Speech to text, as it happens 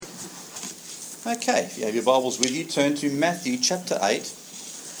Okay, if you have your Bibles with you, turn to Matthew chapter 8.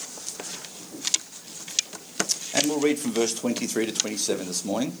 And we'll read from verse 23 to 27 this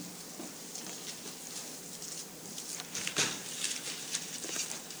morning.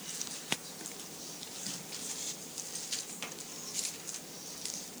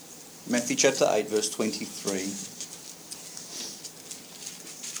 Matthew chapter 8, verse 23.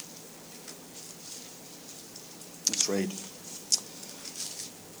 Let's read.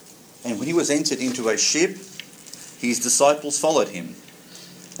 And when he was entered into a ship, his disciples followed him.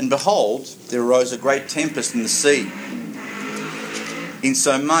 And behold, there arose a great tempest in the sea,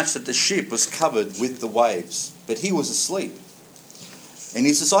 insomuch that the ship was covered with the waves. But he was asleep. And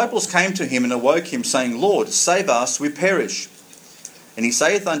his disciples came to him and awoke him, saying, Lord, save us, we perish. And he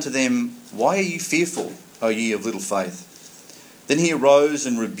saith unto them, Why are ye fearful, O ye of little faith? Then he arose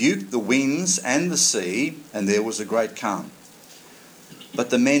and rebuked the winds and the sea, and there was a great calm. But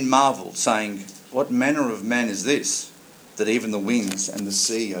the men marvelled, saying, What manner of man is this, that even the winds and the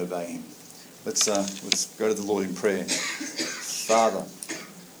sea obey him? Let's go to the Lord in prayer. Father,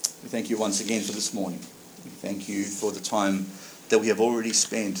 we thank you once again for this morning. We thank you for the time that we have already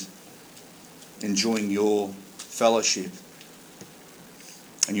spent enjoying your fellowship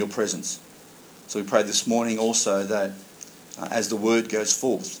and your presence. So we pray this morning also that as the word goes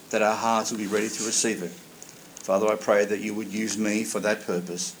forth, that our hearts will be ready to receive it. Father, I pray that you would use me for that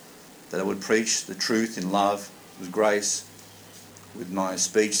purpose, that I would preach the truth in love, with grace, with my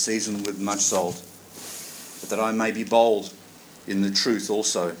speech seasoned with much salt, but that I may be bold in the truth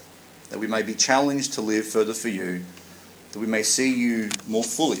also, that we may be challenged to live further for you, that we may see you more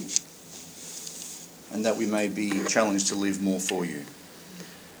fully, and that we may be challenged to live more for you.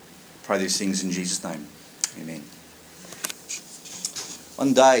 Pray these things in Jesus' name. Amen.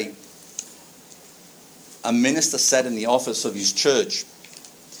 One day, a minister sat in the office of his church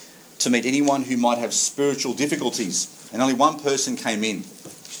to meet anyone who might have spiritual difficulties, and only one person came in.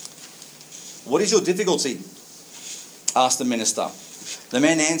 What is your difficulty? Asked the minister. The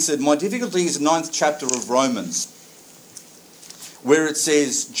man answered, My difficulty is the 9th chapter of Romans, where it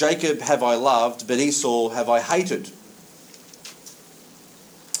says, Jacob have I loved, but Esau have I hated.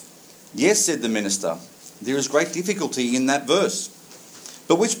 Yes, said the minister, there is great difficulty in that verse.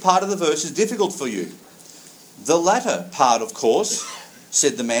 But which part of the verse is difficult for you? The latter part, of course,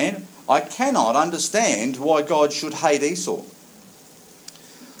 said the man. I cannot understand why God should hate Esau.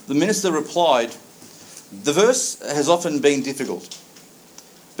 The minister replied, The verse has often been difficult,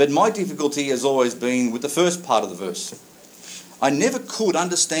 but my difficulty has always been with the first part of the verse. I never could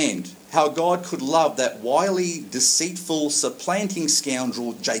understand how God could love that wily, deceitful, supplanting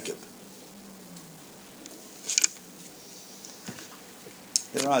scoundrel Jacob.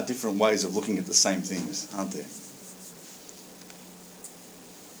 There are different ways of looking at the same things, aren't there?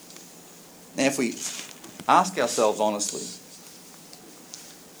 Now, if we ask ourselves honestly,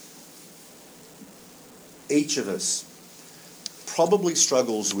 each of us probably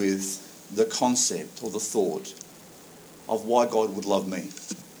struggles with the concept or the thought of why God would love me.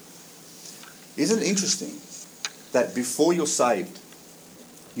 Isn't it interesting that before you're saved,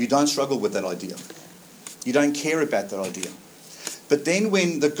 you don't struggle with that idea? You don't care about that idea. But then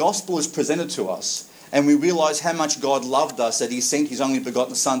when the gospel is presented to us and we realise how much God loved us, that he sent his only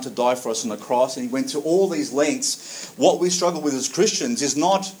begotten Son to die for us on the cross, and he went to all these lengths, what we struggle with as Christians is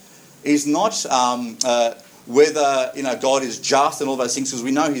not whether God is just and all those things, because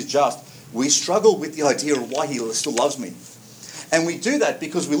we know he's just. We struggle with the idea of why he still loves me. And we do that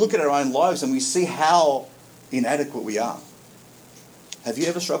because we look at our own lives and we see how inadequate we are. Have you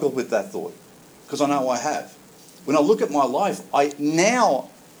ever struggled with that thought? Because I know I have. When I look at my life, I now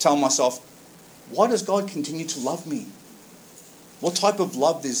tell myself, why does God continue to love me? What type of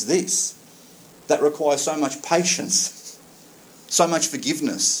love is this that requires so much patience, so much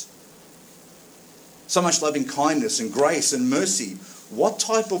forgiveness, so much loving kindness and grace and mercy? What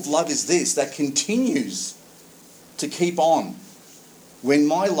type of love is this that continues to keep on when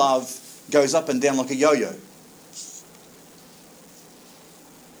my love goes up and down like a yo-yo?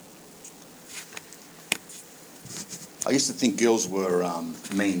 I used to think girls were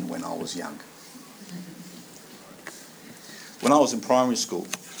mean when I was young. When I was in primary school,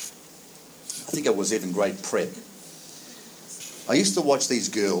 I think I was even grade prep, I used to watch these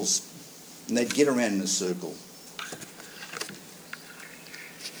girls and they'd get around in a circle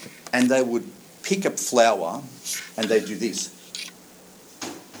and they would pick up flour and they'd do this.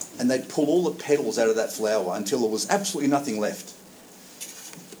 And they'd pull all the petals out of that flower until there was absolutely nothing left.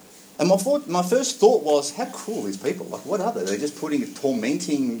 And my first thought was, how cruel are these people? Like, what are they? They're just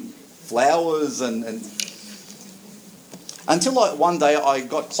tormenting flowers and Until one day I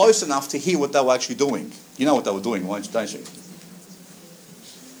got close enough to hear what they were actually doing. You know what they were doing, don't you?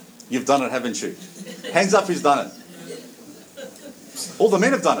 You've done it, haven't you? Hands up who's done it. All the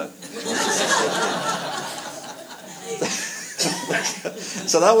men have done it.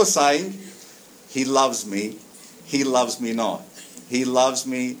 So they were saying, he loves me not. He loves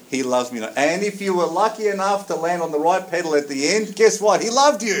me not. And if you were lucky enough to land on the right pedal at the end, guess what? He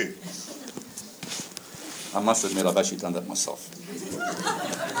loved you. I must admit, I've actually done that myself.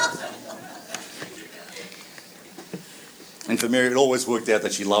 And for Mary, it always worked out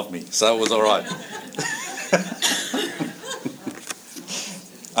that she loved me, so it was all right.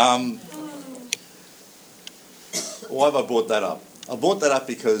 Why have I brought that up? I brought that up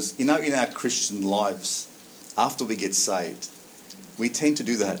because, in our Christian lives, after we get saved, we tend to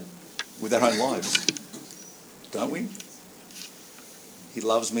do that with our own lives, don't we? He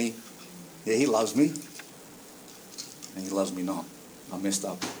loves me. Yeah, he loves me. And he loves me not. I messed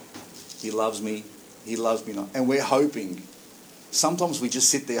up. He loves me not. And we're hoping. Sometimes we just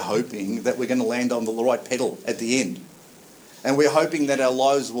sit there hoping that we're going to land on the right pedal at the end. And we're hoping that our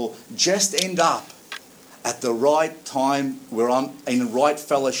lives will just end up at the right time where I'm in right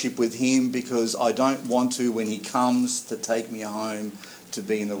fellowship with him, because I don't want to, when he comes to take me home, to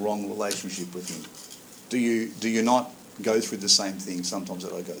be in the wrong relationship with him. Do you not go through the same thing sometimes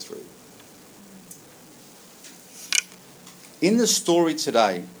that I go through? In the story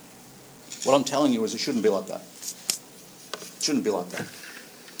today, what I'm telling you is it shouldn't be like that. It shouldn't be like that.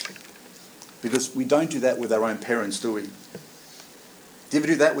 Because we don't do that with our own parents, do we? Do you ever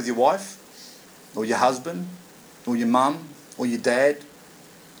do that with your wife? Or your husband? Or your mum? Or your dad?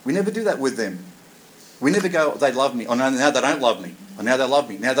 We never do that with them. We never go, they love me. Oh, no, now they don't love me. Oh, now they love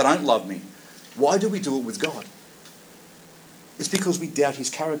me. Now they don't love me. Why do we do it with God? It's because we doubt his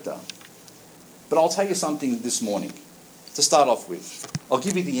character. But I'll tell you something this morning. To start off with, I'll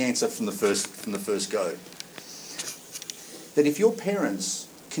give you the answer from the first go. That if your parents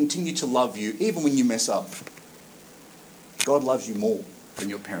continue to love you, even when you mess up, God loves you more than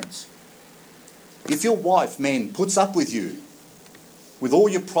your parents. If your wife, man, puts up with you, with all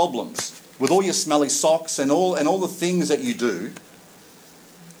your problems, with all your smelly socks and all the things that you do,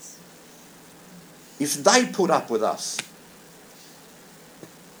 if they put up with us,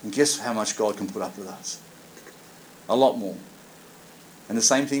 and guess how much God can put up with us? A lot more. And the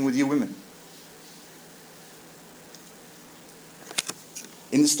same thing with you women.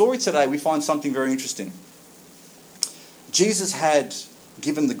 In the story today, we find something very interesting. Jesus had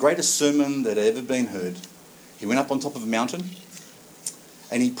given the greatest sermon that had ever been heard. He went up on top of a mountain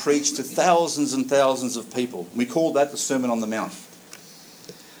and he preached to thousands and thousands of people. We call that the Sermon on the Mount.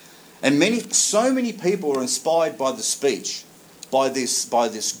 And so many people were inspired by the speech, by this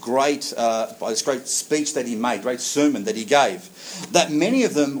great speech that he made, great sermon that he gave, that many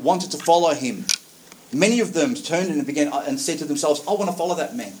of them wanted to follow him. Many of them turned and began and said to themselves, I want to follow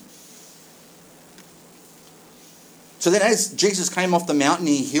that man. So then as Jesus came off the mountain,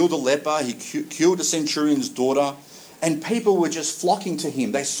 he healed a leper, he cured a centurion's daughter, and people were just flocking to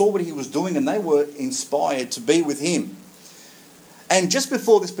him. They saw what he was doing and they were inspired to be with him. And just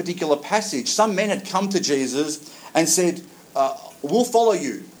before this particular passage, some men had come to Jesus and said, we'll follow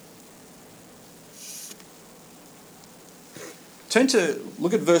you.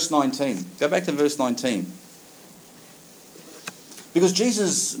 Look at verse 19. Go back to verse 19. Because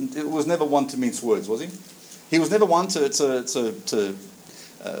Jesus was never one to mince words, was he? He was never one to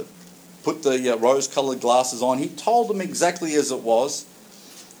put the rose-coloured glasses on. He told them exactly as it was.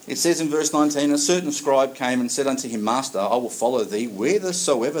 It says in verse 19, a certain scribe came and said unto him, Master, I will follow thee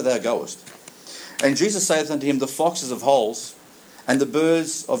whithersoever thou goest. And Jesus saith unto him, the foxes have holes, and the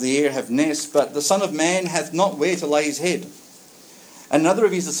birds of the air have nests, but the Son of Man hath not where to lay his head. And another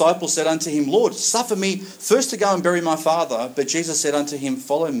of his disciples said unto him, Lord, suffer me first to go and bury my father. But Jesus said unto him,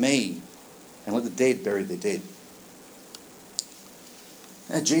 Follow me, and let the dead bury their dead.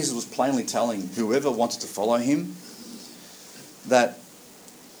 And Jesus was plainly telling whoever wanted to follow him that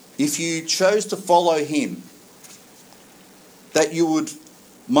if you chose to follow him, that you would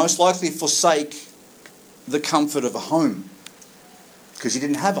most likely forsake the comfort of a home, because he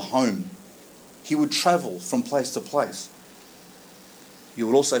didn't have a home. He would travel from place to place. You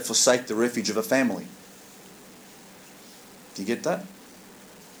would also forsake the refuge of a family. Do you get that?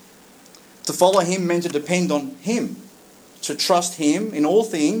 To follow him meant to depend on him, to trust him in all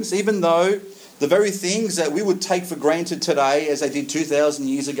things, even though the very things that we would take for granted today, as they did 2,000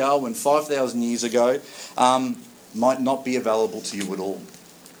 years ago and 5,000 years ago, might not be available to you at all.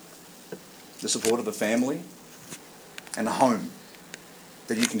 The support of a family and a home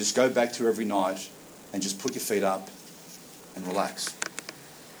that you can just go back to every night and just put your feet up and relax.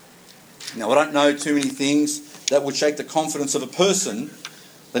 Now, I don't know too many things that would shake the confidence of a person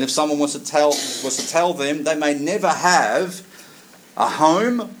that if someone was to tell them they may never have a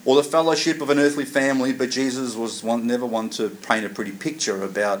home or the fellowship of an earthly family, but Jesus was never one to paint a pretty picture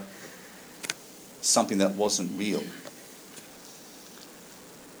about something that wasn't real.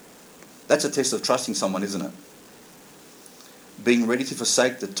 That's a test of trusting someone, isn't it? Being ready to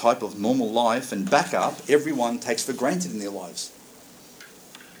forsake the type of normal life and backup everyone takes for granted in their lives.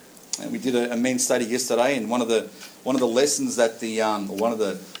 And we did a men's study yesterday, and one of the lessons that one of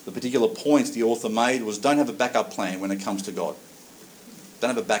the particular points the author made was don't have a backup plan when it comes to God. Don't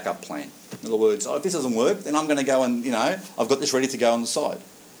have a backup plan. In other words, if this doesn't work, then I'm going to go and, I've got this ready to go on the side.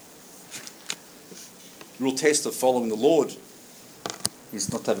 The real test of following the Lord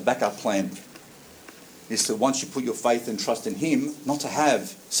is not to have a backup plan. Is to, once you put your faith and trust in Him, not to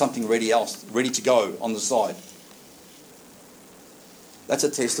have something ready to go on the side. That's a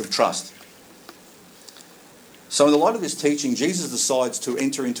test of trust. So in the light of this teaching, Jesus decides to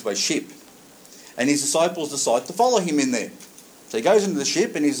enter into a ship, and his disciples decide to follow him in there. So he goes into the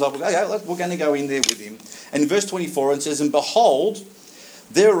ship, and his disciples, we're going to go in there with him. And in verse 24 it says, "And behold,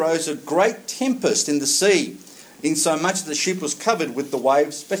 there arose a great tempest in the sea, insomuch that the ship was covered with the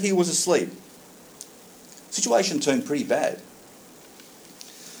waves, but he was asleep." The situation turned pretty bad.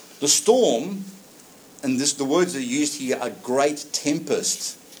 The storm, and the words that are used here, a great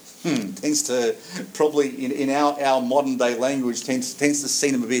tempest, tends to probably in our modern day language tends to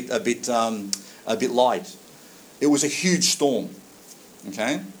seem a bit light. It was a huge storm.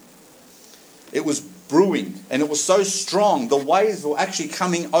 Okay, it was brewing, and it was so strong the waves were actually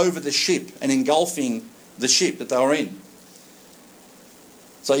coming over the ship and engulfing the ship that they were in.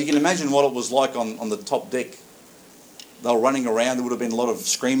 So you can imagine what it was like on the top deck. They were running around. There would have been a lot of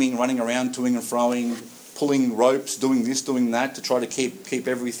screaming, running around, toing and froing, pulling ropes, doing this, doing that, to try to keep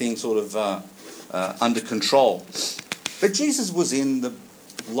everything sort of under control. But Jesus was in the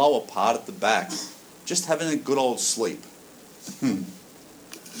lower part at the back, just having a good old sleep.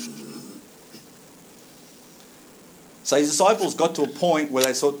 So his disciples got to a point where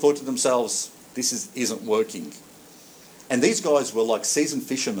they thought to themselves, this isn't working. And these guys were like seasoned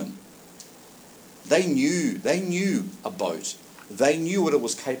fishermen. They knew a boat. They knew what it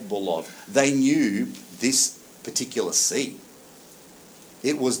was capable of. They knew this particular sea.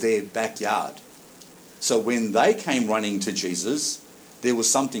 It was their backyard. So when they came running to Jesus, there was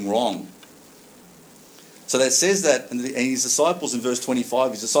something wrong. So that says that, and his disciples in verse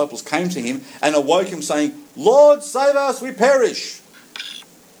 25, his disciples came to him and awoke him saying, "Lord, save us, we perish."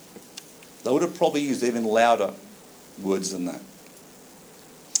 They would have probably used even louder words than that.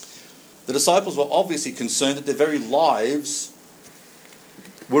 The disciples were obviously concerned that their very lives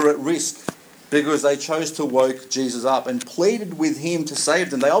were at risk because they chose to woke Jesus up and pleaded with him to save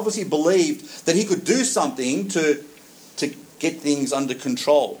them. They obviously believed that he could do something to get things under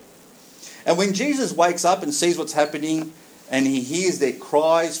control. And when Jesus wakes up and sees what's happening and he hears their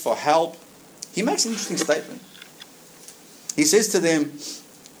cries for help, he makes an interesting statement. He says to them,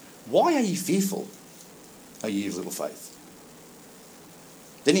 "Why are you fearful, O ye of little faith?"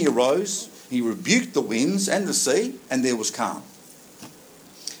 Then he arose, he rebuked the winds and the sea, and there was calm.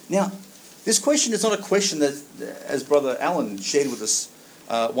 Now, this question is not a question that, as Brother Alan shared with us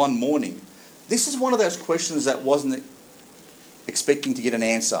one morning, this is one of those questions that wasn't expecting to get an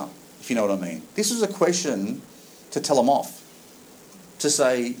answer, if you know what I mean. This is a question to tell them off, to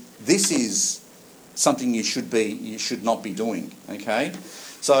say, this is something you should not be doing, okay?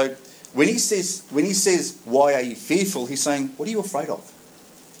 So when he says, "Why are you fearful?" he's saying, what are you afraid of?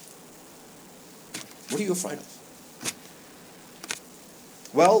 What are you afraid of?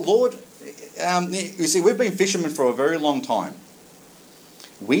 Well, Lord, you see, we've been fishermen for a very long time.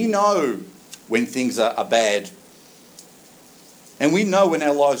 We know when things are bad. And we know when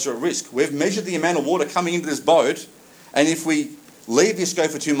our lives are at risk. We've measured the amount of water coming into this boat, and if we leave this go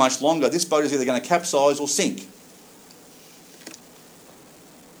for too much longer, this boat is either going to capsize or sink.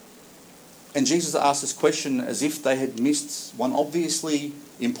 And Jesus asked this question as if they had missed one obviously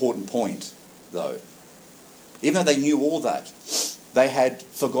important point, though. Even though they knew all that, they had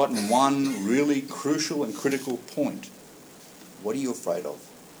forgotten one really crucial and critical point. What are you afraid of?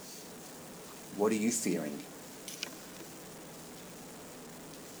 What are you fearing?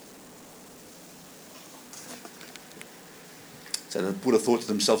 So they would have thought to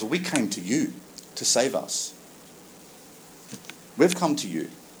themselves, well, we came to you to save us. We've come to you.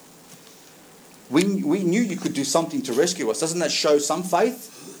 We knew you could do something to rescue us. Doesn't that show some faith?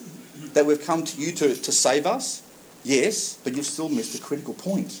 That we've come to you to save us? Yes, but you've still missed a critical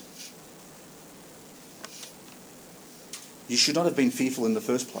point. You should not have been fearful in the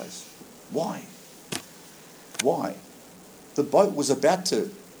first place. Why? Why? The boat was about to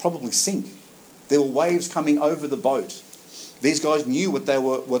probably sink. There were waves coming over the boat. These guys knew what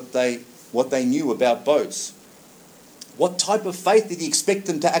they knew about boats. What type of faith did he expect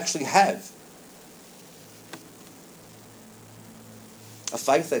them to actually have? A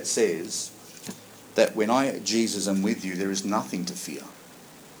faith that says that when I, Jesus, am with you, there is nothing to fear.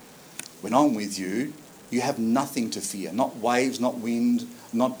 When I'm with you, you have nothing to fear. Not waves, not wind,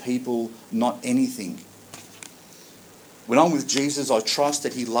 not people, not anything. When I'm with Jesus, I trust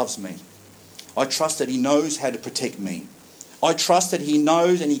that he loves me. I trust that he knows how to protect me. I trust that he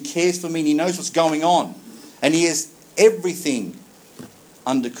knows and he cares for me and he knows what's going on. And he has everything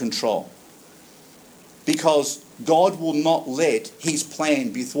under control. Because God will not let his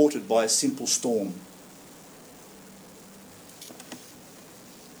plan be thwarted by a simple storm.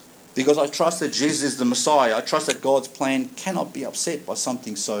 Because I trust that Jesus is the Messiah. I trust that God's plan cannot be upset by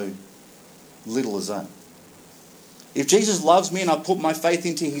something so little as that. If Jesus loves me and I put my faith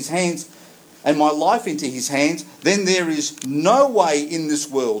into his hands and my life into his hands, then there is no way in this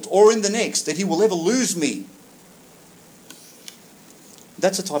world or in the next that he will ever lose me.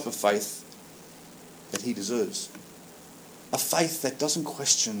 That's a type of faith that he deserves. A faith that doesn't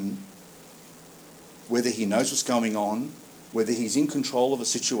question whether he knows what's going on, whether he's in control of a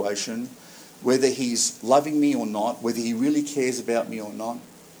situation, whether he's loving me or not, whether he really cares about me or not.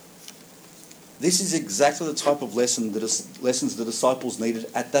 This is exactly the type of lessons the disciples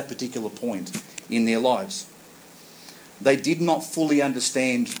needed at that particular point in their lives. They did not fully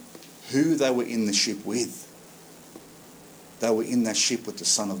understand who they were in the ship with. They were in that ship with the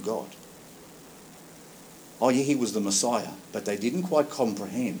Son of God. Oh yeah, he was the Messiah, but they didn't quite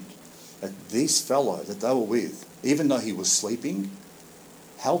comprehend that this fellow that they were with, even though he was sleeping,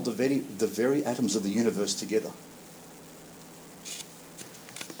 held the very atoms of the universe together.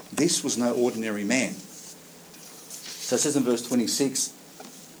 This was no ordinary man. So it says in verse 26,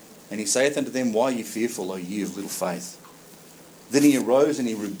 and he saith unto them, Why are ye fearful, O ye of little faith? Then he arose and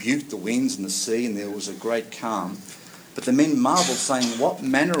he rebuked the winds and the sea, and there was a great calm. But the men marveled, saying, What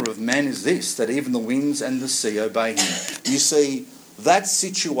manner of man is this, that even the winds and the sea obey him? You see, that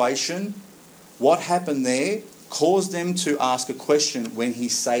situation, what happened there, caused them to ask a question when he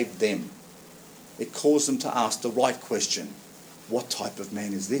saved them. It caused them to ask the right question. What type of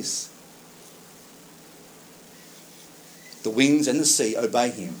man is this? The winds and the sea obey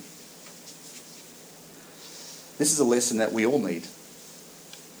him. This is a lesson that we all need.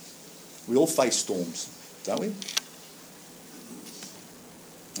 We all face storms, don't we?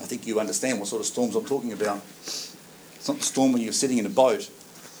 I think you understand what sort of storms I'm talking about. It's not the storm when you're sitting in a boat.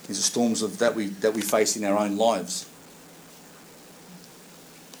 These are storms that we face in our own lives.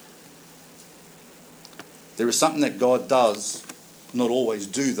 There is something that God does not always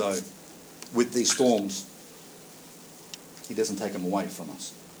do, though, with these storms. He doesn't take them away from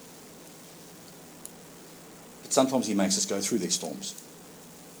us. But sometimes he makes us go through these storms.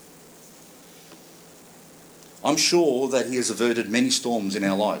 I'm sure that he has averted many storms in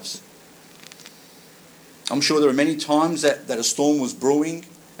our lives. I'm sure there are many times that a storm was brewing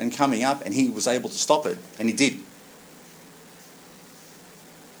and coming up and he was able to stop it, and he did.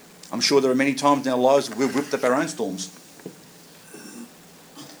 I'm sure there are many times in our lives we've whipped up our own storms.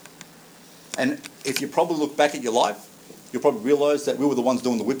 And if you probably look back at your life, you'll probably realise that we were the ones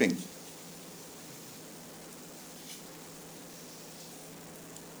doing the whipping.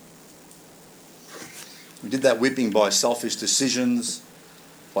 We did that whipping by selfish decisions,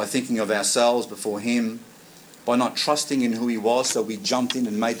 by thinking of ourselves before him, by not trusting in who he was, so we jumped in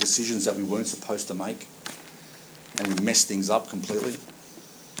and made decisions that we weren't supposed to make, and we messed things up completely.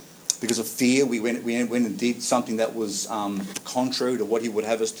 Because of fear, we went and did something that was contrary to what he would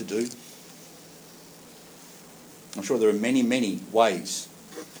have us to do. I'm sure there are many, many ways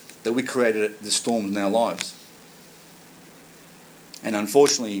that we created the storms in our lives. And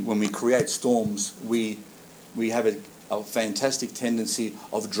unfortunately, when we create storms, we have a fantastic tendency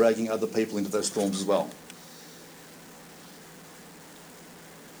of dragging other people into those storms as well.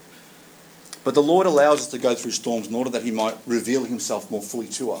 But the Lord allows us to go through storms in order that he might reveal himself more fully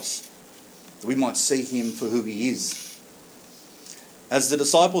to us, that we might see him for who he is. As the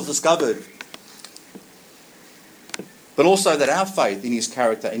disciples discovered, but also that our faith in his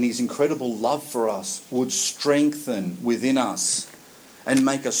character and his incredible love for us would strengthen within us and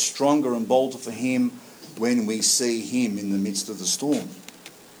make us stronger and bolder for him when we see him in the midst of the storm.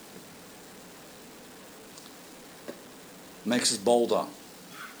 Makes us bolder.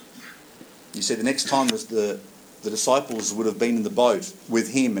 You see, the next time the disciples would have been in the boat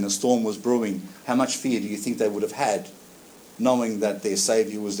with him and a storm was brewing, how much fear do you think they would have had knowing that their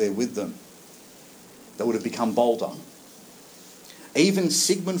Saviour was there with them. They would have become bolder. Even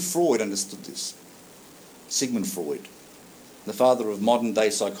Sigmund Freud understood this. Sigmund Freud, the father of modern day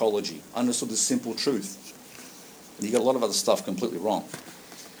psychology, understood this simple truth. And he got a lot of other stuff completely wrong.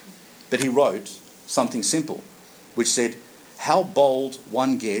 But he wrote something simple, which said, how bold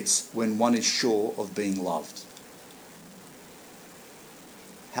one gets when one is sure of being loved.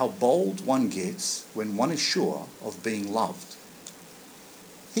 How bold one gets when one is sure of being loved.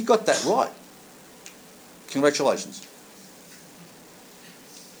 He got that right. Congratulations.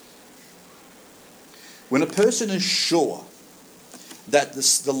 When a person is sure that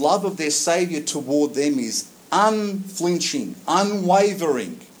the love of their Saviour toward them is unflinching,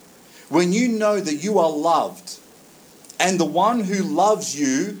 unwavering, when you know that you are loved and the one who loves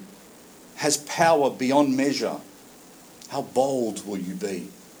you has power beyond measure, how bold will you be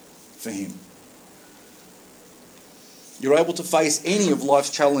for him? You're able to face any of life's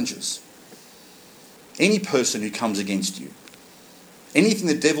challenges, any person who comes against you, anything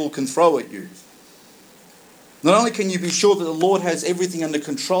the devil can throw at you. Not only can you be sure that the Lord has everything under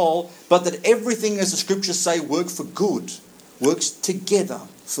control, but that everything, as the scriptures say, works together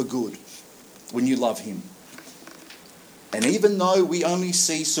for good when you love him. And even though we only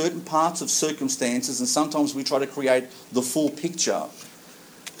see certain parts of circumstances and sometimes we try to create the full picture,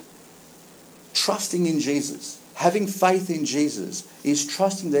 trusting in Jesus, having faith in Jesus, is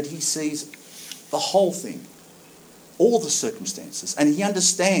trusting that he sees the whole thing, all the circumstances, and he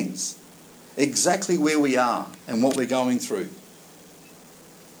understands exactly where we are and what we're going through.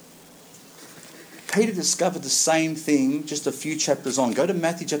 Peter discovered the same thing just a few chapters on. Go to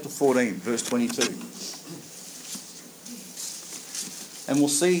Matthew chapter 14, verse 22. And we'll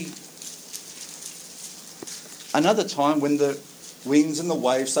see another time when the winds and the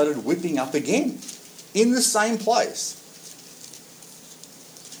waves started whipping up again in the same place.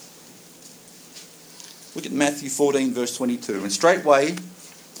 Look at Matthew 14, verse 22. And straightway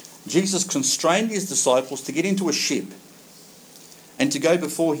Jesus constrained his disciples to get into a ship and to go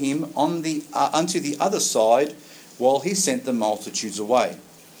before him unto the other side while he sent the multitudes away.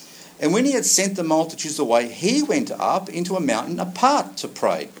 And when he had sent the multitudes away, he went up into a mountain apart to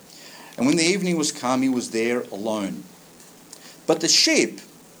pray. And when the evening was come, he was there alone. But the ship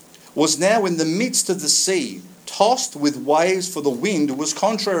was now in the midst of the sea, tossed with waves, for the wind was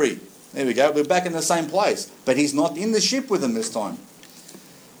contrary. There we go, we're back in the same place. But he's not in the ship with them this time.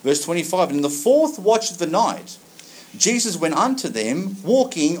 Verse 25, and in the fourth watch of the night, Jesus went unto them,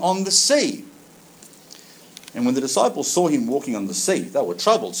 walking on the sea. And when the disciples saw him walking on the sea, they were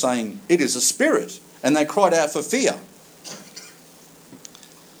troubled, saying, it is a spirit. And they cried out for fear.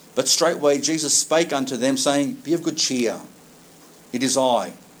 But straightway Jesus spake unto them, saying, be of good cheer. It is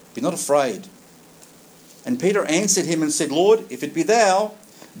I. Be not afraid. And Peter answered him and said, Lord, if it be thou,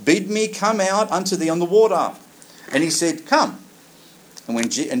 bid me come out unto thee on the water. And he said, come.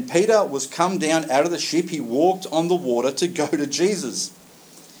 And Peter was come down out of the ship, he walked on the water to go to Jesus.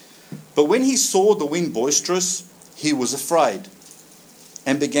 But when he saw the wind boisterous, he was afraid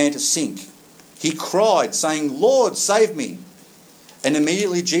and began to sink. He cried, saying, Lord, save me. And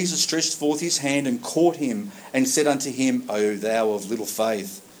immediately Jesus stretched forth his hand and caught him and said unto him, O thou of little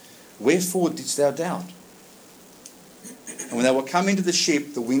faith, wherefore didst thou doubt? And when they were come into the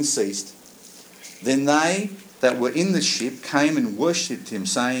ship, the wind ceased. Then they that were in the ship came and worshipped him,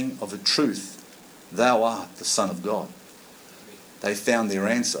 saying, of a truth, thou art the Son of God. They found their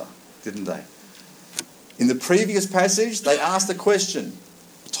answer, didn't they? In the previous passage, they asked the question,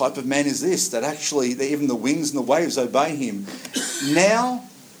 what type of man is this, that actually even the winds and the waves obey him? Now,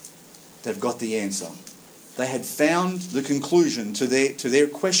 they've got the answer. They had found the conclusion to their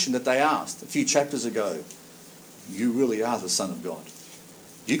question that they asked a few chapters ago. You really are the Son of God.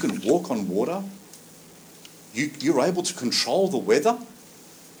 You can walk on water. You're able to control the weather.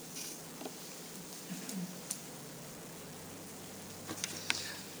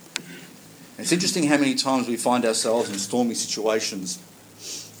 It's interesting how many times we find ourselves in stormy situations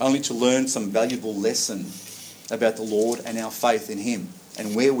only to learn some valuable lesson about the Lord and our faith in him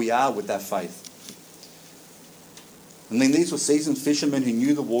and where we are with that faith. I mean, these were seasoned fishermen who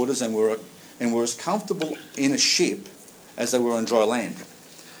knew the waters and were as comfortable in a ship as they were on dry land.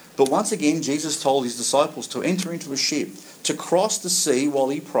 But once again, Jesus told his disciples to enter into a ship, to cross the sea while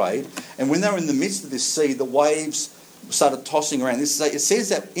he prayed. And when they were in the midst of this sea, the waves started tossing around. It says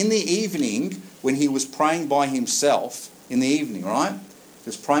that in the evening, when he was praying by himself, in the evening, right? He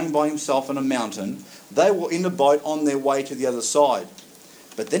was praying by himself on a mountain. They were in a boat on their way to the other side.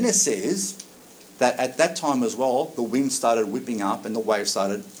 But then it says that at that time as well, the wind started whipping up and the waves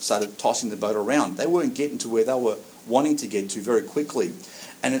started tossing the boat around. They weren't getting to where they were wanting to get to very quickly.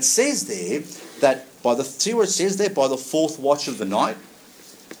 And it says there that see where it says there, by the fourth watch of the night?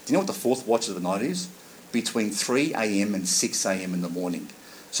 Do you know what the fourth watch of the night is? Between 3 a.m. and 6 a.m. in the morning.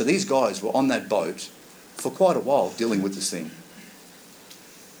 So these guys were on that boat for quite a while dealing with this thing.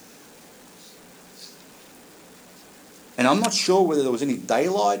 And I'm not sure whether there was any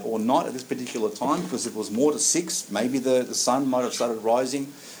daylight or not at this particular time, because if it was more to 6, maybe the sun might have started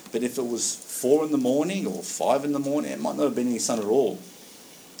rising. But if it was 4 in the morning or 5 in the morning, it might not have been any sun at all.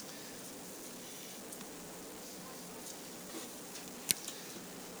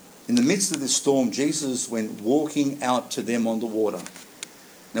 In the midst of this storm, Jesus went walking out to them on the water.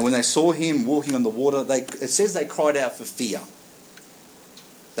 Now when they saw him walking on the water, it says they cried out for fear.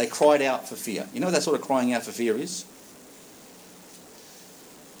 They cried out for fear. You know what that sort of crying out for fear is?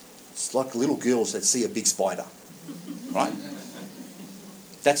 It's like little girls that see a big spider, right?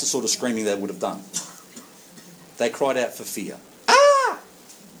 That's the sort of screaming they would have done. They cried out for fear. Ah!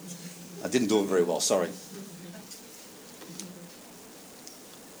 I didn't do it very well, sorry.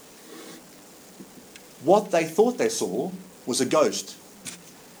 What they thought they saw was a ghost.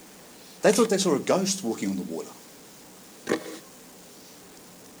 They thought they saw a ghost walking on the water.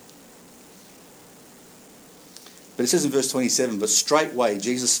 But it says in verse 27, but straightway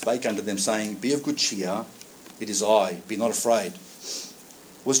Jesus spake unto them, saying, Be of good cheer, it is I, be not afraid.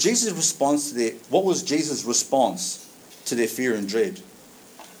 What was Jesus' response to their fear and dread?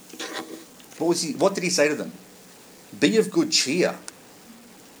 What did he say to them? Be of good cheer.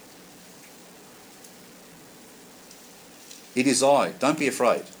 It is I. Don't be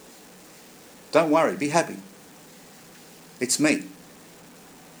afraid. Don't worry. Be happy. It's me.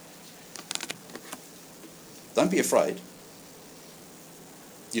 Don't be afraid.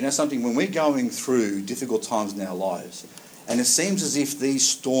 You know something? When we're going through difficult times in our lives, and it seems as if these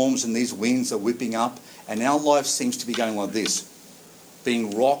storms and these winds are whipping up, and our life seems to be going like this,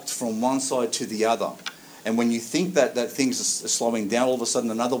 being rocked from one side to the other. And when you think that things are slowing down, all of a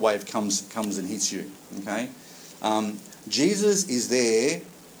sudden another wave comes and hits you. Okay? Jesus is there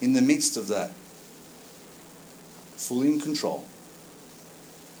in the midst of that, fully in control.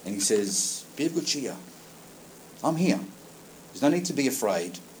 And he says, be of good cheer. I'm here. There's no need to be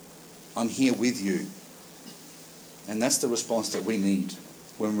afraid. I'm here with you. And that's the response that we need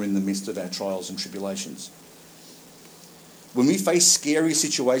when we're in the midst of our trials and tribulations. When we face scary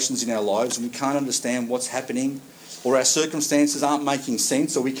situations in our lives and we can't understand what's happening, or our circumstances aren't making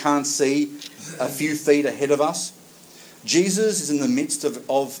sense, or we can't see a few feet ahead of us, Jesus is in the midst of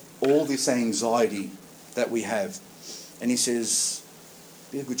all this anxiety that we have. And he says,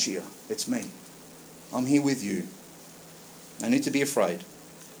 be of good cheer. It's me. I'm here with you. No need to be afraid.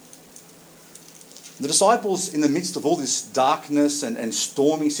 The disciples, in the midst of all this darkness and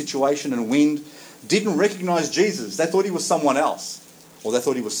stormy situation and wind, didn't recognize Jesus. They thought he was someone else, or they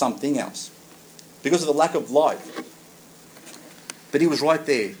thought he was something else, because of the lack of light. But he was right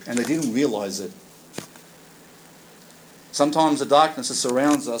there, and they didn't realize it. Sometimes the darkness that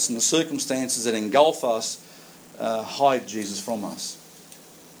surrounds us and the circumstances that engulf us hide Jesus from us,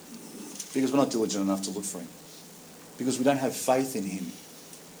 because we're not diligent enough to look for him, because we don't have faith in him,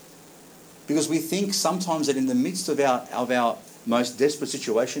 because we think sometimes that in the midst of our most desperate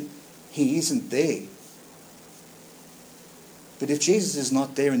situation, he isn't there. But if Jesus is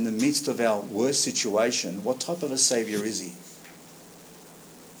not there in the midst of our worst situation, what type of a Saviour is he?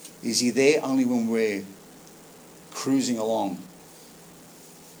 Is he there only when we're cruising along?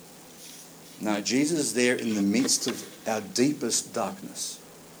 No, Jesus is there in the midst of our deepest darkness.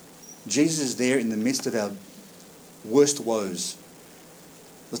 Jesus is there in the midst of our worst woes.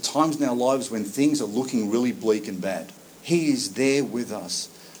 The times in our lives when things are looking really bleak and bad. He is there with us.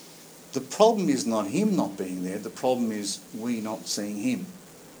 The problem is not him not being there. The problem is we not seeing him.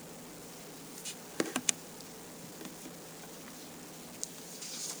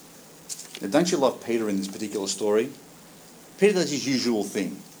 Now, don't you love Peter in this particular story? Peter does his usual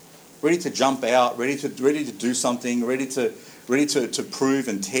thing. Ready to jump out, ready to do something, ready to prove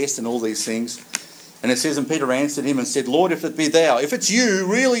and test and all these things. And it says, and Peter answered him and said, Lord, if it be thou, if it's you,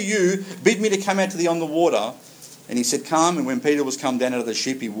 really you, bid me to come out to thee on the water. And he said, come. And when Peter was come down out of the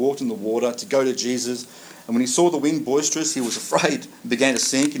ship, he walked in the water to go to Jesus. And when he saw the wind boisterous, he was afraid and began to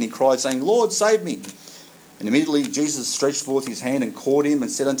sink. And he cried, saying, Lord, save me. And immediately Jesus stretched forth his hand and caught him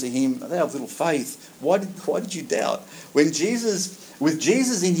and said unto him, thou of little faith, why did you doubt? With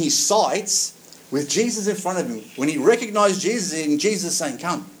Jesus in his sights, with Jesus in front of him, when he recognized Jesus, and Jesus saying,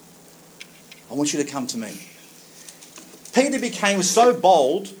 come, I want you to come to me. Peter became so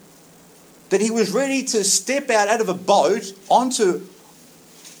bold that he was ready to step out of a boat onto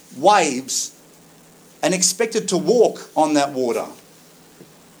waves and expected to walk on that water.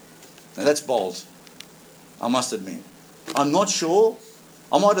 Now that's bold, I must admit. I'm not sure.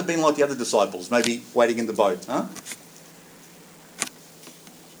 I might have been like the other disciples, maybe waiting in the boat.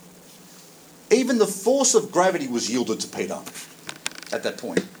 Even the force of gravity was yielded to Peter at that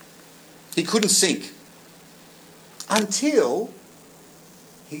point. He couldn't sink until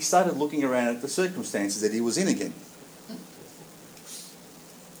he started looking around at the circumstances that he was in again.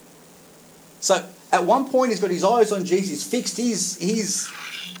 So at one point he's got his eyes on Jesus, fixed. He's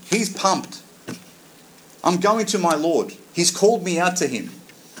pumped. I'm going to my Lord. He's called me out to him.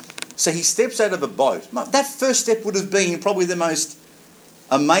 So he steps out of a boat. That first step would have been probably the most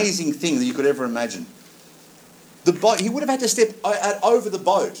amazing thing that you could ever imagine. The boat, he would have had to step out over the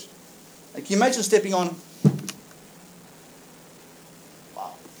boat. Like, can you imagine stepping on?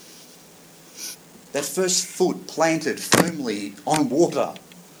 Wow. That first foot planted firmly on water.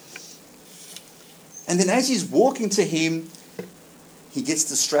 And then as he's walking to him, he gets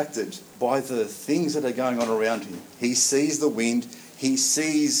distracted by the things that are going on around him. He sees the wind. He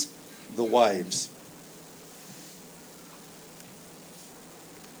sees the waves.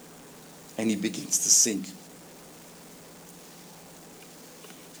 And he begins to sink.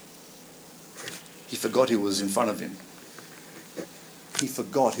 He forgot who was in front of him. He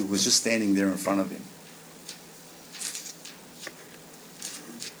forgot who was just standing there in front of him.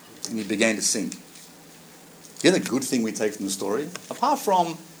 And he began to sink. The other good thing we take from the story, apart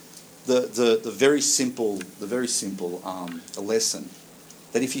from the very simple lesson,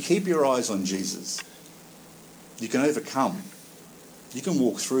 that if you keep your eyes on Jesus, you can overcome. You can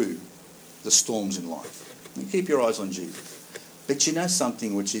walk through the storms in life. You keep your eyes on Jesus. But you know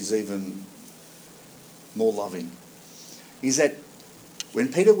something which is even more loving, is that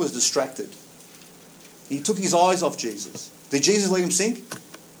when Peter was distracted, he took his eyes off Jesus. Did Jesus let him sink?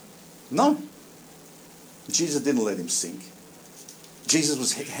 No. Jesus didn't let him sink.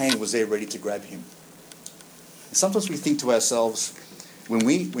 Jesus' hand was there ready to grab him. And sometimes we think to ourselves, when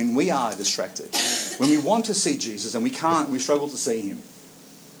we are distracted, when we want to see Jesus and we can't, we struggle to see him,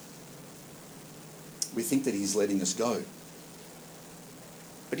 we think that he's letting us go.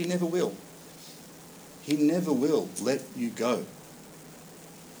 But he never will. He never will let you go.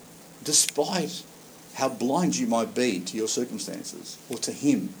 Despite how blind you might be to your circumstances or to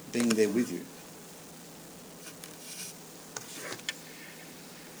him being there with you.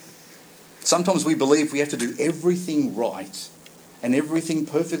 Sometimes we believe we have to do everything right and everything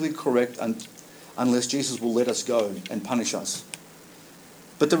perfectly correct unless Jesus will let us go and punish us.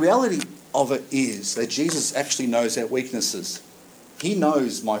 But the reality of it is that Jesus actually knows our weaknesses. He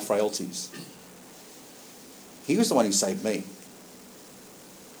knows my frailties. He was the one who saved me.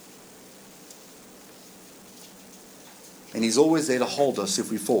 And he's always there to hold us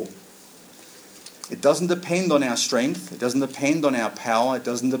if we fall. It doesn't depend on our strength. It doesn't depend on our power. It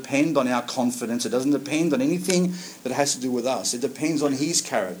doesn't depend on our confidence. It doesn't depend on anything that has to do with us. It depends on his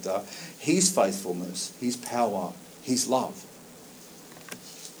character, his faithfulness, his power, his love.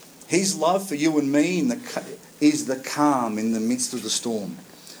 His love for you and me is the calm in the midst of the storm,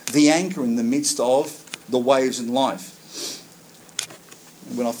 the anchor in the midst of the waves in life.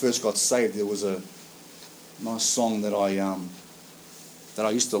 When I first got saved, there was a nice song that I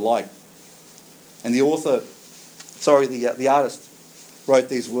used to like. And the artist wrote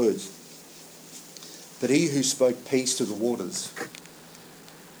these words. But he who spoke peace to the waters,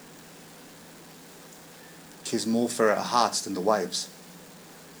 'tis more for our hearts than the waves.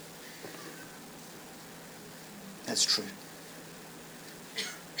 That's true.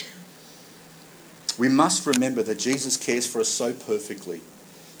 We must remember that Jesus cares for us so perfectly,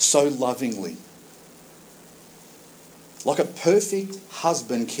 so lovingly. Like a perfect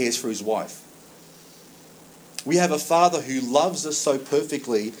husband cares for his wife. We have a Father who loves us so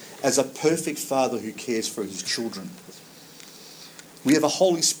perfectly as a perfect Father who cares for his children. We have a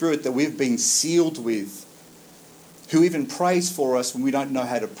Holy Spirit that we've been sealed with, who even prays for us when we don't know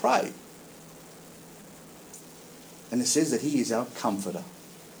how to pray. And it says that he is our comforter.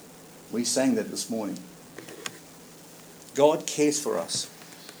 We sang that this morning. God cares for us.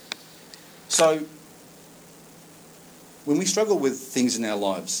 So, when we struggle with things in our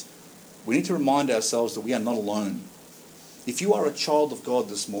lives, we need to remind ourselves that we are not alone. If you are a child of God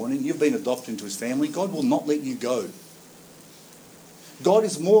this morning, you've been adopted into his family, God will not let you go. God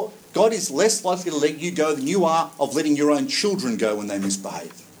is less likely to let you go than you are of letting your own children go when they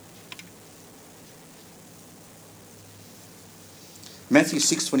misbehave. Matthew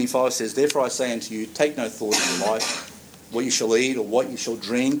 6:25 says, "Therefore I say unto you, take no thought in your life, what you shall eat or what you shall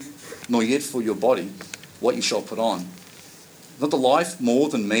drink, nor yet for your body, what you shall put on. Not the life more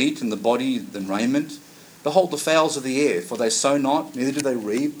than meat, and the body than raiment? Behold the fowls of the air, for they sow not, neither do they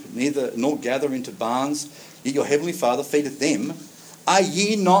reap, neither nor gather into barns, yet your heavenly Father feedeth them. Are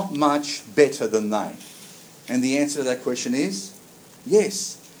ye not much better than they? And the answer to that question is,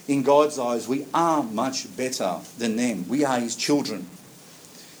 yes. In God's eyes, we are much better than them. We are his children.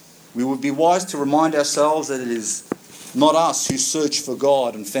 We would be wise to remind ourselves that it is not us who searched for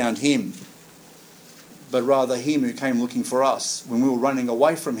God and found him, but rather him who came looking for us when we were running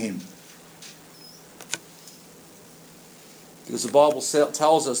away from him. Because the Bible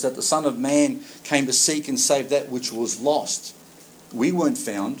tells us that the Son of Man came to seek and save that which was lost. We weren't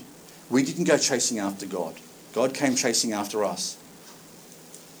found. We didn't go chasing after God. God came chasing after us.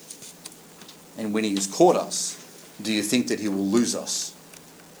 And when he has caught us, do you think that he will lose us?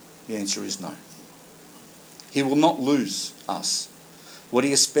 The answer is no. He will not lose us. What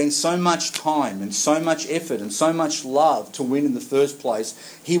he has spent so much time and so much effort and so much love to win in the first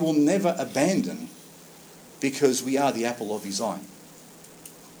place, he will never abandon, because we are the apple of his eye.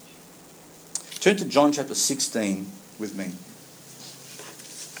 Turn to John chapter 16 with me.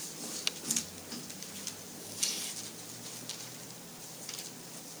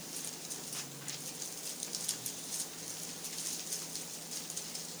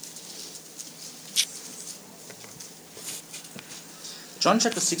 John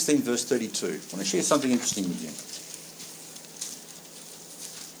chapter 16 verse 32. I want to share something interesting with you.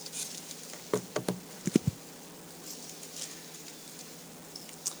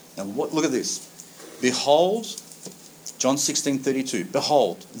 Now look at this. Behold, John 16:32.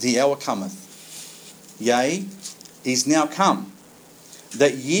 Behold, the hour cometh, yea, is now come,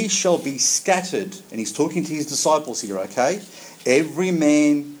 that ye shall be scattered. And he's talking to his disciples here, okay? Every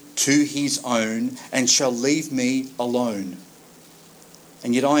man to his own, and shall leave me alone.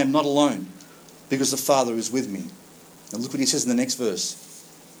 And yet I am not alone, because the Father is with me. Now look what he says in the next verse.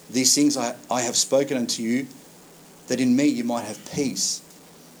 These things I have spoken unto you, that in me you might have peace.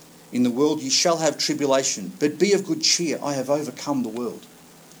 In the world ye shall have tribulation, but be of good cheer. I have overcome the world.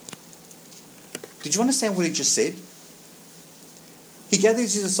 Did you understand what he just said? He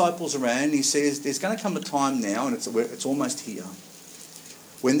gathers his disciples around and he says, there's going to come a time now, and it's almost here,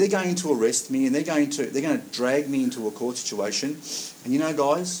 when they're going to arrest me and they're going to drag me into a court situation. And you know,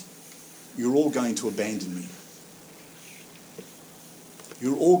 guys, you're all going to abandon me.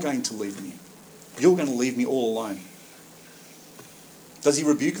 You're all going to leave me. You're going to leave me all alone. Does he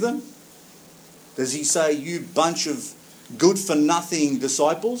rebuke them? Does he say, you bunch of good-for-nothing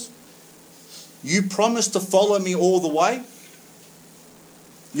disciples, you promised to follow me all the way?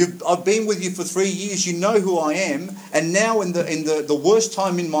 I've been with you for 3 years, you know who I am, and now in the worst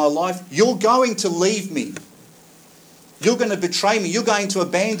time in my life, you're going to leave me. You're going to betray me. You're going to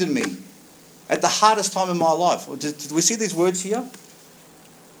abandon me at the hardest time in my life. Did we see these words here?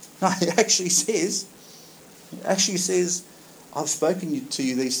 No, it actually says, I've spoken to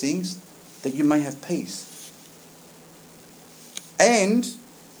you these things that you may have peace. And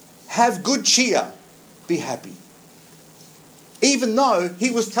have good cheer. Be happy. Even though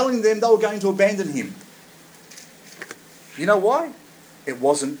he was telling them they were going to abandon him. You know why? It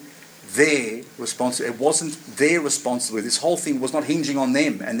wasn't their responsibility. It wasn't their responsibility. This whole thing was not hinging on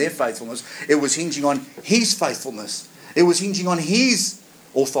them and their faithfulness. It was hinging on his faithfulness. It was hinging on his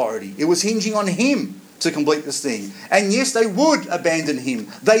authority. It was hinging on him to complete this thing. And yes, they would abandon him.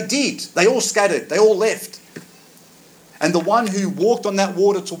 They did. They all scattered. They all left. And the one who walked on that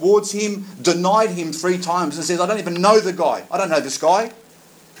water towards him denied him 3 times and says, I don't even know the guy. I don't know this guy.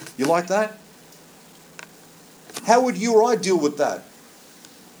 You like that? How would you or I deal with that?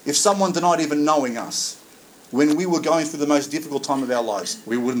 If someone denied even knowing us when we were going through the most difficult time of our lives,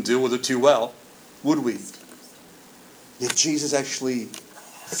 we wouldn't deal with it too well, would we? Yet Jesus actually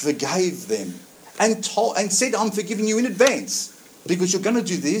forgave them and said, I'm forgiving you in advance because you're going to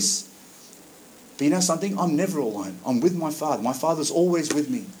do this. But you know something? I'm never alone. I'm with my Father. My Father's always with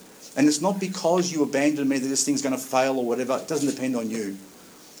me. And it's not because you abandoned me that this thing's going to fail or whatever. It doesn't depend on you.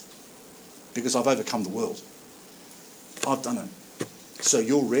 Because I've overcome the world. I've done it. So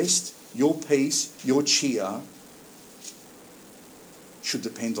your rest, your peace, your cheer should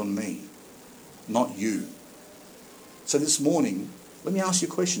depend on me, not you. So this morning, let me ask you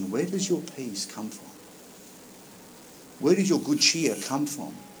a question. Where does your peace come from? Where does your good cheer come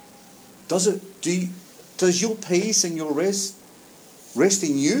from? Does your peace and your rest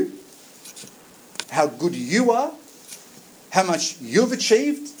in you? How good you are? How much you've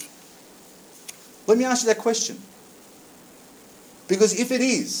achieved? Let me ask you that question. Because if it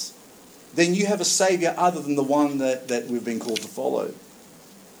is, then you have a saviour other than the one that we've been called to follow.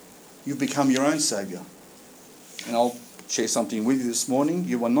 You've become your own saviour. And I'll share something with you this morning.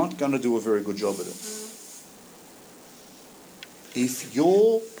 You are not going to do a very good job at it. If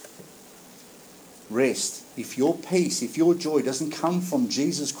your rest, if your peace, if your joy doesn't come from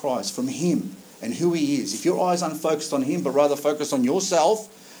Jesus Christ, from Him and who He is, if your eyes aren't focused on Him but rather focused on yourself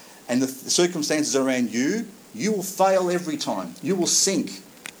and the circumstances around you, you will fail every time. You will sink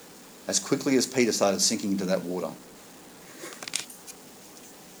as quickly as Peter started sinking into that water.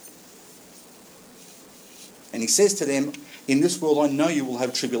 And he says to them, in this world I know you will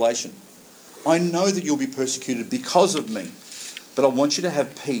have tribulation. I know that you'll be persecuted because of me. But I want you to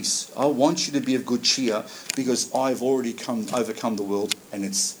have peace. I want you to be of good cheer because I've already overcome the world, and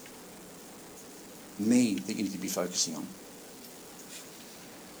it's me that you need to be focusing on.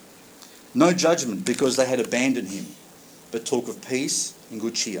 No judgment because they had abandoned Him, but talk of peace and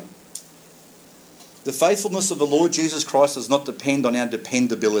good cheer. The faithfulness of the Lord Jesus Christ does not depend on our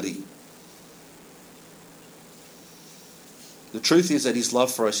dependability. The truth is that His love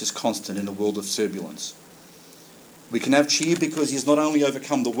for us is constant in a world of turbulence. We can have cheer because He's not only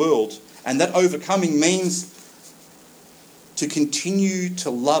overcome the world, and that overcoming means to continue to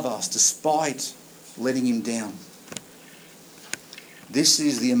love us despite letting Him down. This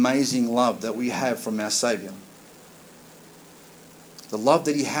is the amazing love that we have from our Saviour. The love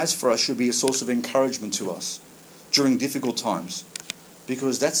that He has for us should be a source of encouragement to us during difficult times,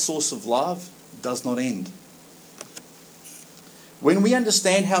 because that source of love does not end. When we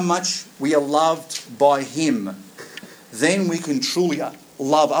understand how much we are loved by Him, then we can truly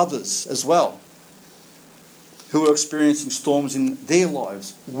love others as well who are experiencing storms in their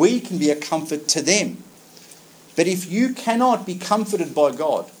lives. We can be a comfort to them. But if you cannot be comforted by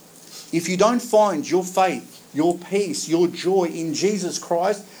God, if you don't find your faith, your peace, your joy in Jesus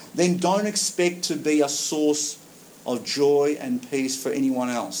Christ, then don't expect to be a source of joy and peace for anyone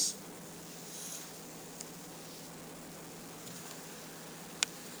else.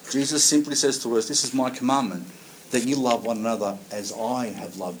 Jesus simply says to us, this is my commandment, that you love one another as I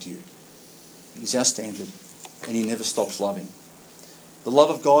have loved you. He's our standard, and He never stops loving. The love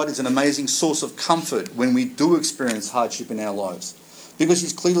of God is an amazing source of comfort when we do experience hardship in our lives, because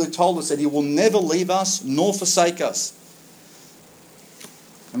He's clearly told us that He will never leave us nor forsake us.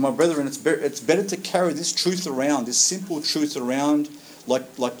 And my brethren, it's better to carry this truth around, this simple truth around,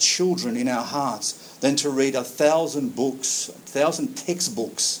 like children in our hearts, than to read 1,000 books, 1,000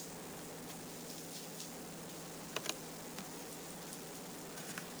 textbooks.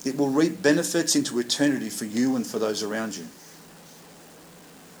 It will reap benefits into eternity for you and for those around you.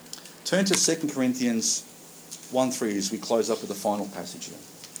 Turn to 2 Corinthians 1:3 as we close up with the final passage here.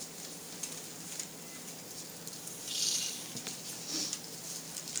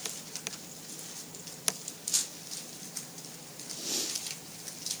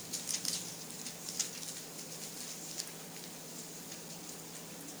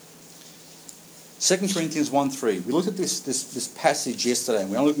 2 Corinthians 1:3. We looked at this passage yesterday,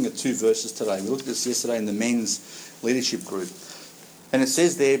 and we're only looking at 2 verses today. We looked at this yesterday in the men's leadership group. And it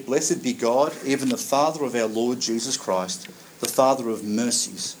says there, "Blessed be God, even the Father of our Lord Jesus Christ, the Father of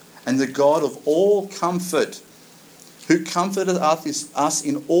mercies, and the God of all comfort, who comforted us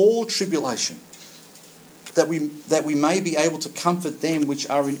in all tribulation, that we may be able to comfort them which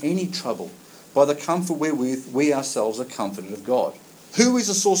are in any trouble, by the comfort wherewith we ourselves are comforted of God." Who is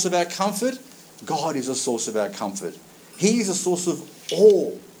the source of our comfort? God is a source of our comfort. He is a source of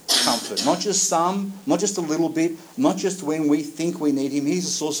all comfort, not just some, not just a little bit, not just when we think we need Him. He's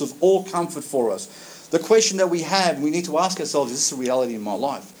a source of all comfort for us. The question that we have, we need to ask ourselves, is this a reality in my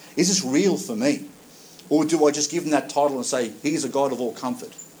life? Is this real for me? Or do I just give Him that title and say, He's a God of all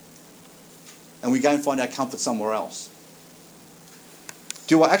comfort, and we go and find our comfort somewhere else?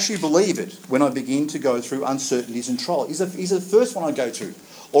 Do I actually believe it when I begin to go through uncertainties and trials? Is it the first one I go to?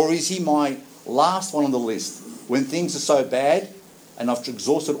 Or is He my last one on the list? When things are so bad and I've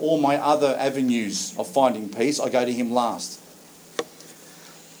exhausted all my other avenues of finding peace, I go to Him last.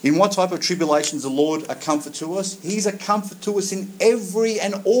 In what type of tribulation is the Lord a comfort to us? He's a comfort to us in every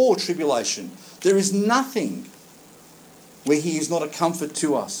and all tribulation. There is nothing where He is not a comfort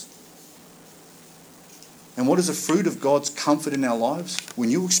to us. And what is the fruit of God's comfort in our lives? When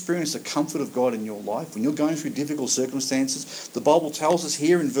you experience the comfort of God in your life, when you're going through difficult circumstances, the Bible tells us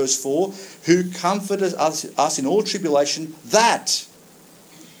here in verse 4, who comforted us in all tribulation, that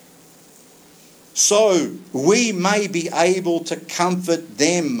so we may be able to comfort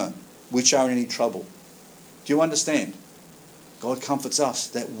them which are in any trouble. Do you understand? God comforts us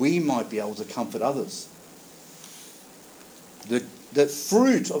that we might be able to comfort others. The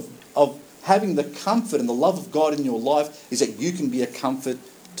fruit of having the comfort and the love of God in your life is that you can be a comfort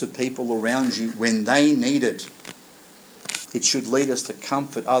to people around you when they need it. It should lead us to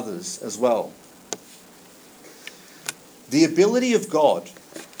comfort others as well. The ability of God,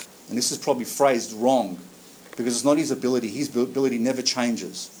 and this is probably phrased wrong, because it's not his ability never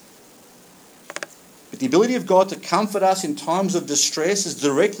changes. But the ability of God to comfort us in times of distress is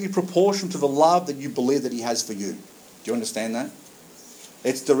directly proportional to the love that you believe that he has for you. Do you understand that?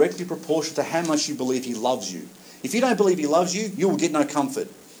 It's directly proportional to how much you believe he loves you. If you don't believe he loves you, you will get no comfort.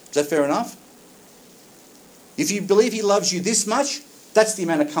 Is that fair enough? If you believe he loves you this much, that's the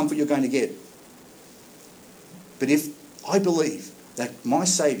amount of comfort you're going to get. But if I believe that my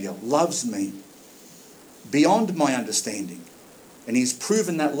Saviour loves me beyond my understanding, and he's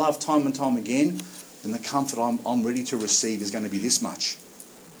proven that love time and time again, then the comfort I'm ready to receive is going to be this much.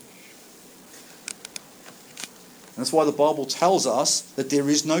 And that's why the Bible tells us that there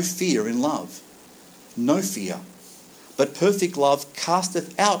is no fear in love. No fear. But perfect love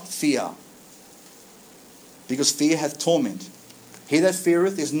casteth out fear, because fear hath torment. He that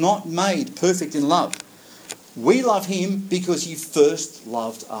feareth is not made perfect in love. We love him because he first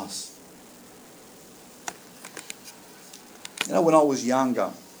loved us. You know, when I was younger,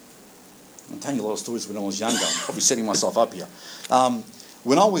 I'm telling you a lot of stories when I was younger. I'm probably setting myself up here.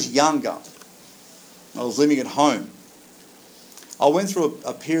 When I was younger, I was living at home. I went through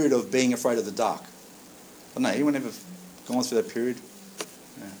a period of being afraid of the dark. I don't know, anyone ever gone through that period?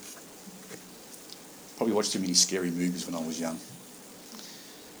 Yeah. Probably watched too many scary movies when I was young.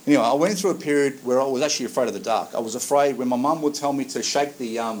 Anyway, I went through a period where I was actually afraid of the dark. I was afraid when my mum would tell me to shake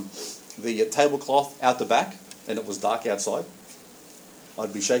the tablecloth out the back and it was dark outside,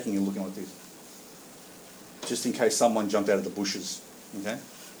 I'd be shaking and looking like this, just in case someone jumped out of the bushes. Okay.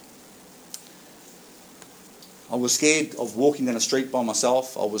 I was scared of walking down the street by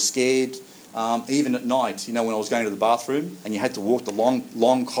myself. I was scared even at night, you know, when I was going to the bathroom and you had to walk the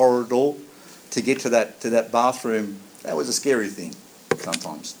long corridor to get to that bathroom. That was a scary thing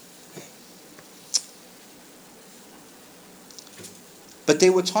sometimes. But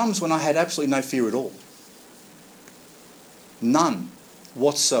there were times when I had absolutely no fear at all. None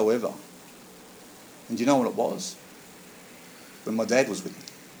whatsoever. And do you know what it was? When my dad was with me.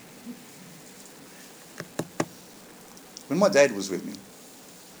 When my dad was with me,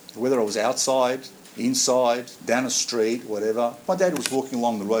 whether I was outside, inside, down a street, whatever, my dad was walking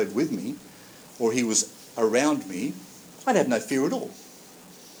along the road with me, or he was around me, I'd have no fear at all.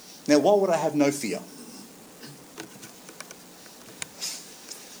 Now, why would I have no fear?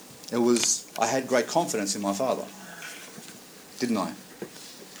 I had great confidence in my father, didn't I?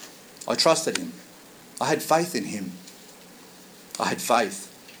 I trusted him. I had faith in him. I had faith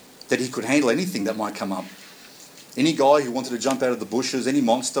that he could handle anything that might come up. Any guy who wanted to jump out of the bushes, any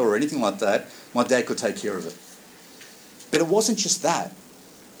monster or anything like that, my dad could take care of it. But it wasn't just that.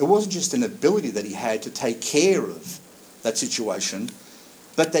 It wasn't just an ability that he had to take care of that situation,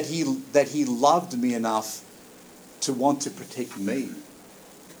 but that he loved me enough to want to protect me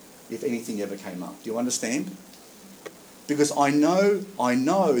if anything ever came up. Do you understand? Because I know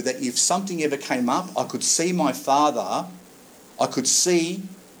that if something ever came up, I could see my father, I could see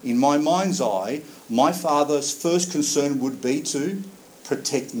in my mind's eye, my father's first concern would be to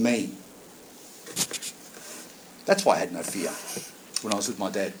protect me. That's why I had no fear when I was with my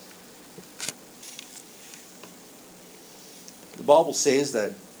dad. The Bible says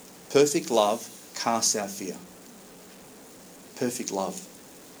that perfect love casts out fear. Perfect love.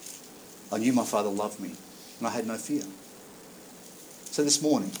 I knew my father loved me and I had no fear. So this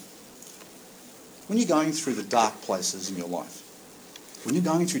morning, when you're going through the dark places in your life, when you're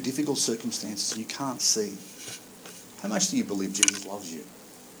going through difficult circumstances and you can't see, how much do you believe Jesus loves you?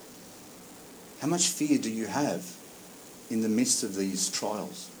 How much fear do you have in the midst of these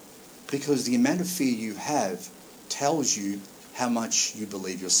trials? Because the amount of fear you have tells you how much you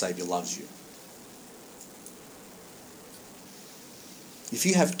believe your Saviour loves you. If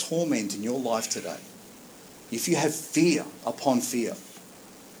you have torment in your life today, if you have fear upon fear,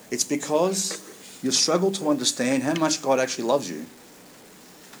 it's because you struggle to understand how much God actually loves you.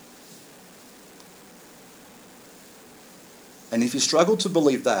 And if you struggle to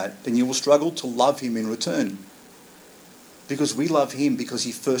believe that, then you will struggle to love him in return. Because we love him because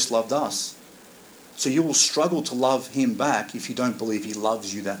he first loved us. So you will struggle to love him back if you don't believe he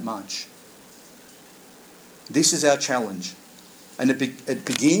loves you that much. This is our challenge. And it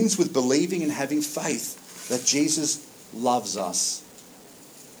begins with believing and having faith that Jesus loves us.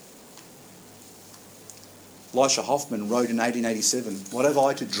 Elisha Hoffman wrote in 1887, "What have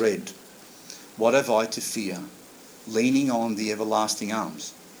I to dread? What have I to fear? Leaning on the everlasting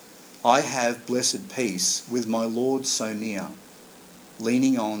arms. I have blessed peace with my Lord so near,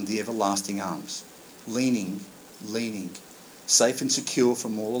 leaning on the everlasting arms. Leaning, safe and secure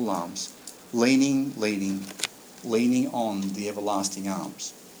from all alarms. Leaning, leaning on the everlasting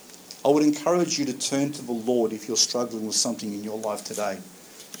arms. I would encourage you to turn to the Lord if you're struggling with something in your life today,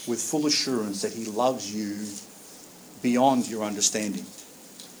 with full assurance that he loves you beyond your understanding.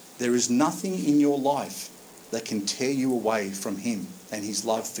 There is nothing in your life that can tear you away from him and his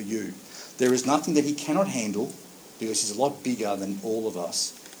love for you. There is nothing that he cannot handle, because he's a lot bigger than all of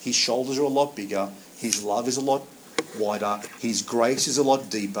us. His shoulders are a lot bigger. His love is a lot wider. His grace is a lot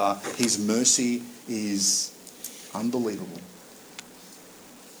deeper. His mercy is unbelievable.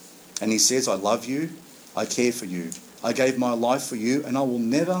 And he says, I love you. I care for you. I gave my life for you, and I will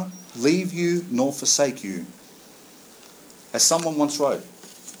never leave you nor forsake you. As someone once wrote,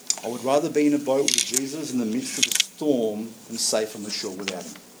 I would rather be in a boat with Jesus in the midst of the storm than safe on the shore without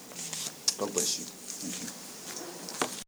him. God bless you. Thank you.